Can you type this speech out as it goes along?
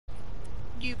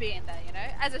you being there, you know,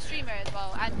 as a streamer as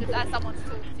well, and just as someone to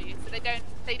talk to, so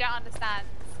they don't understand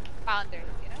boundaries,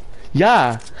 you know.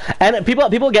 Yeah, and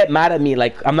people get mad at me.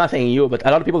 Like, I'm not saying you, but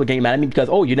a lot of people are getting mad at me because,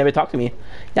 oh, you never talk to me.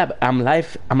 Yeah, but I'm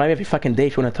live every fucking day.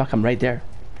 If you want to talk, I'm right there.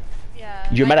 Yeah.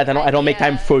 You're mad that I don't make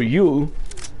time for you,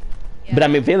 but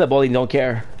I'm available and you don't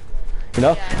care. You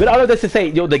know. Yeah. But all of this to say,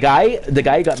 yo, the guy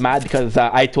got mad because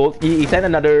I told he sent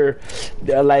another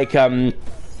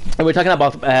we're talking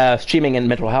about streaming and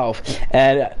mental health,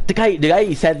 and the guy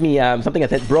he sent me something. I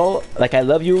said, bro, like, I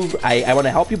love you, I want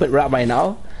to help you, but right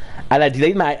now, and I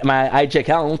deleted my IG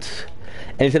account,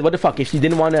 and he said, what the fuck? If you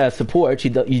didn't want to support,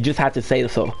 you just had to say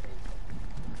so.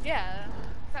 Yeah.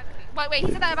 Exactly. Wait,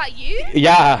 he said that about you?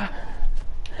 Yeah.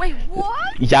 Wait,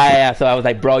 what? Yeah. So I was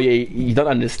like, bro, you don't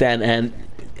understand, and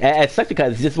it sucks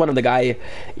because he's just one of the guy.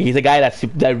 He's a guy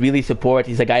that really supports.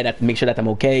 He's a guy that makes sure that I'm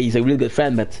okay. He's a really good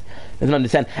friend, but doesn't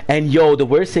understand. And yo, the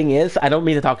worst thing is, I don't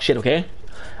mean to talk shit, okay?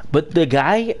 But the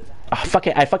guy,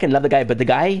 I fucking love the guy. But the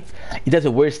guy, he does the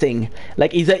worst thing.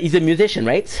 Like, he's a musician,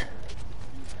 right?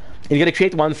 And he's gonna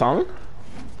create one song,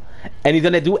 and he's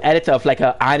gonna do edits of like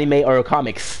a anime or a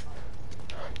comics.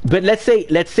 But let's say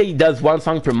he does one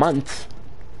song per month.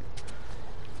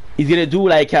 He's gonna do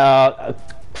like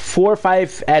 4 or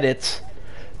 5 edits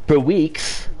per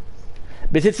weeks,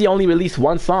 but since he only released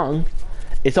one song,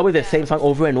 it's always the same song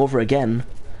over and over again.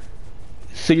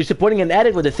 So you're supporting an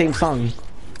edit with the same song.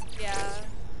 Yeah.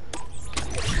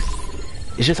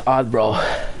 It's just odd, bro.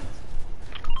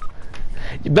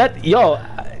 But yo,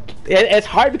 it's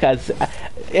hard because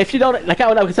if you don't, like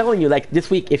I was telling you, like this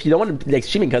week, if you don't want to like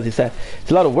streaming because it's a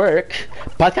lot of work,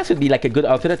 podcast would be like a good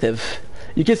alternative.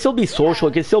 You can still be social.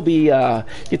 You can still be.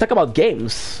 You talk about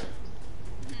games.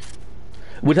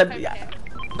 Would that be,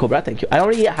 Cobra? Thank you. I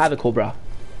already have a Cobra.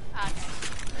 Okay.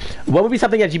 What would be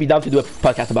something that you'd be down to do a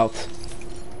podcast about?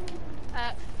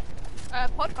 A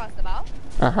podcast about?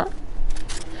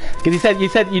 Because you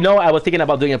said I was thinking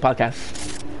about doing a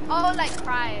podcast. Oh, like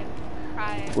crime.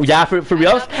 Yeah, for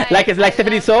reals? Like it's like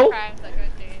Stephanie So?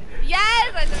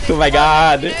 Yes. Oh my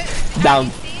god. Down.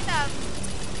 Have you seen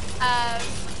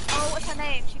what's her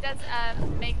name? She does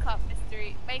makeup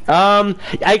mystery.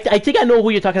 I think I know who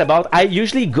you're talking about. I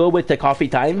usually go with the Coffee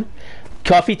Time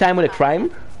with a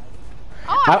crime.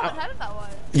 Oh, I haven't heard of that one.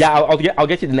 Yeah, I'll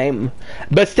get you the name.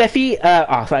 But Stephanie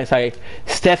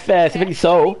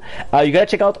So, you gotta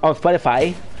check out on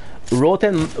Spotify,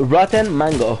 Rotten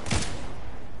Mango.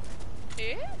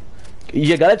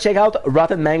 You gotta check out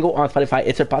Rotten Mango on Spotify.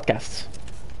 It's her podcast.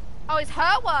 Oh, it's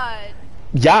her one.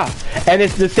 Yeah, and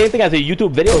it's the same thing as a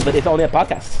YouTube video, but it's only a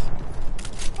podcast.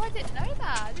 Oh, I didn't know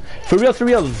that. For real.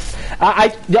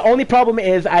 The only problem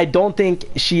is I don't think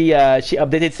she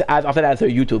updates as often as her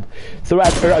YouTube. So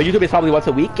her YouTube is probably once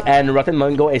a week, and Rotten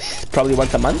Mango is probably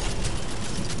once a month.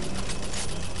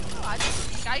 Oh,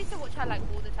 I used to watch her like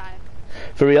all the time.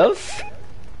 For reals?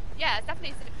 Yeah,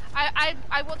 definitely.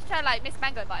 I watched her like Miss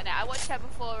Mango about it. I watched her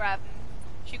before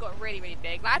she got really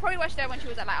big. Like I probably watched her when she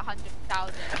was at like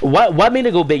 100,000. What made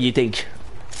her go big, you think?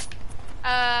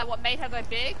 What made her go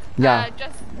big? Yeah.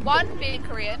 Just one, being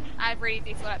Korean. I really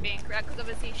do feel like being Korean because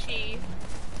obviously she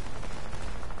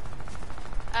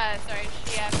the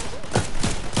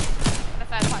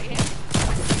third party here.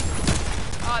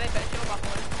 Oh, they put a shield on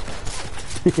board.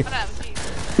 Oh no, that was you.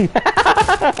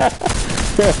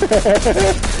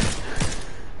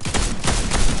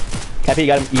 Cappy, you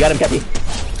got him, Cappy.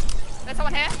 There's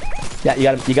someone here? Yeah,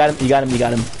 you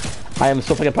got him. I am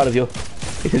so fucking proud of you.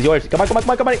 This is yours. Come on.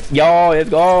 Yo, let's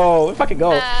go. Let's fucking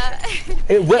go.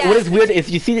 What is weird is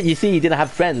you see you didn't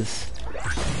have friends.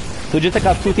 So just like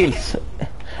have 2 teams.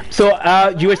 So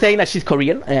you were saying that she's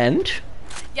Korean and?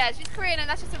 Yeah, she's Korean and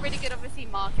that's just a really good obviously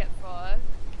market for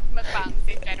mukbangs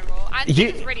in general. And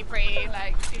she's really pretty,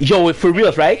 like yo, for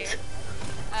reals, right?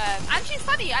 And she's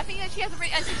funny. I think that she has a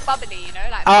really, and she's bubbly, you know,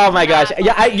 like. Oh my gosh,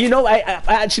 yeah,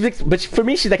 but for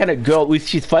me, she's that kind of girl.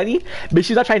 She's funny, but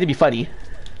she's not trying to be funny.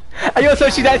 Yo, so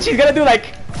she's gonna do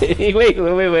like,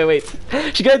 wait.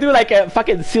 She's gonna do like a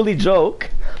fucking silly joke,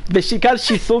 but because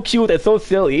she's so cute and so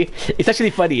silly, it's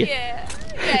actually funny. Yeah.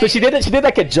 So she did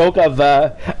like a joke of,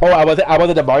 I was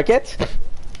at the market,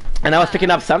 and I was picking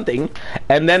up something,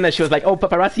 and then she was like, oh,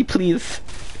 paparazzi, please.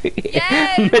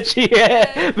 Yes. But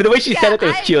the way she said it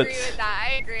was cute.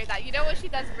 I agree with that. You know what she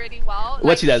does really well?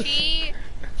 What she does?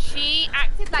 She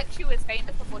acted like she was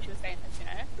famous before she was famous, you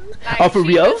know? Like, oh, for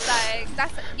real? Like,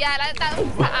 that was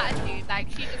her attitude. Like,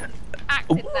 she just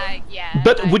acted like, yeah.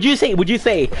 But like, would you say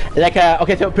like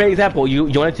okay, so for example, you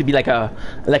wanted to be like a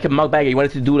mukbanger, you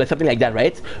wanted to do like something like that,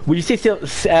 right? Would you say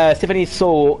Stephanie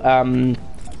So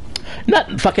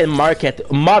not fucking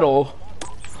model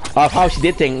of how she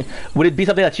did thing, would it be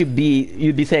something that you'd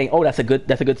be saying, oh, that's a good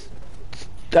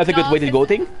way to go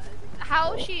thing?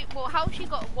 How she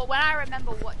got, well, when I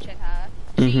remember watching her,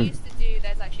 she used to do,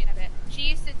 there's actually in a bit, she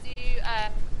used to do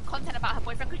content about her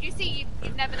boyfriend, because you see, you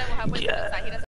never know what her boyfriend looks like. He doesn't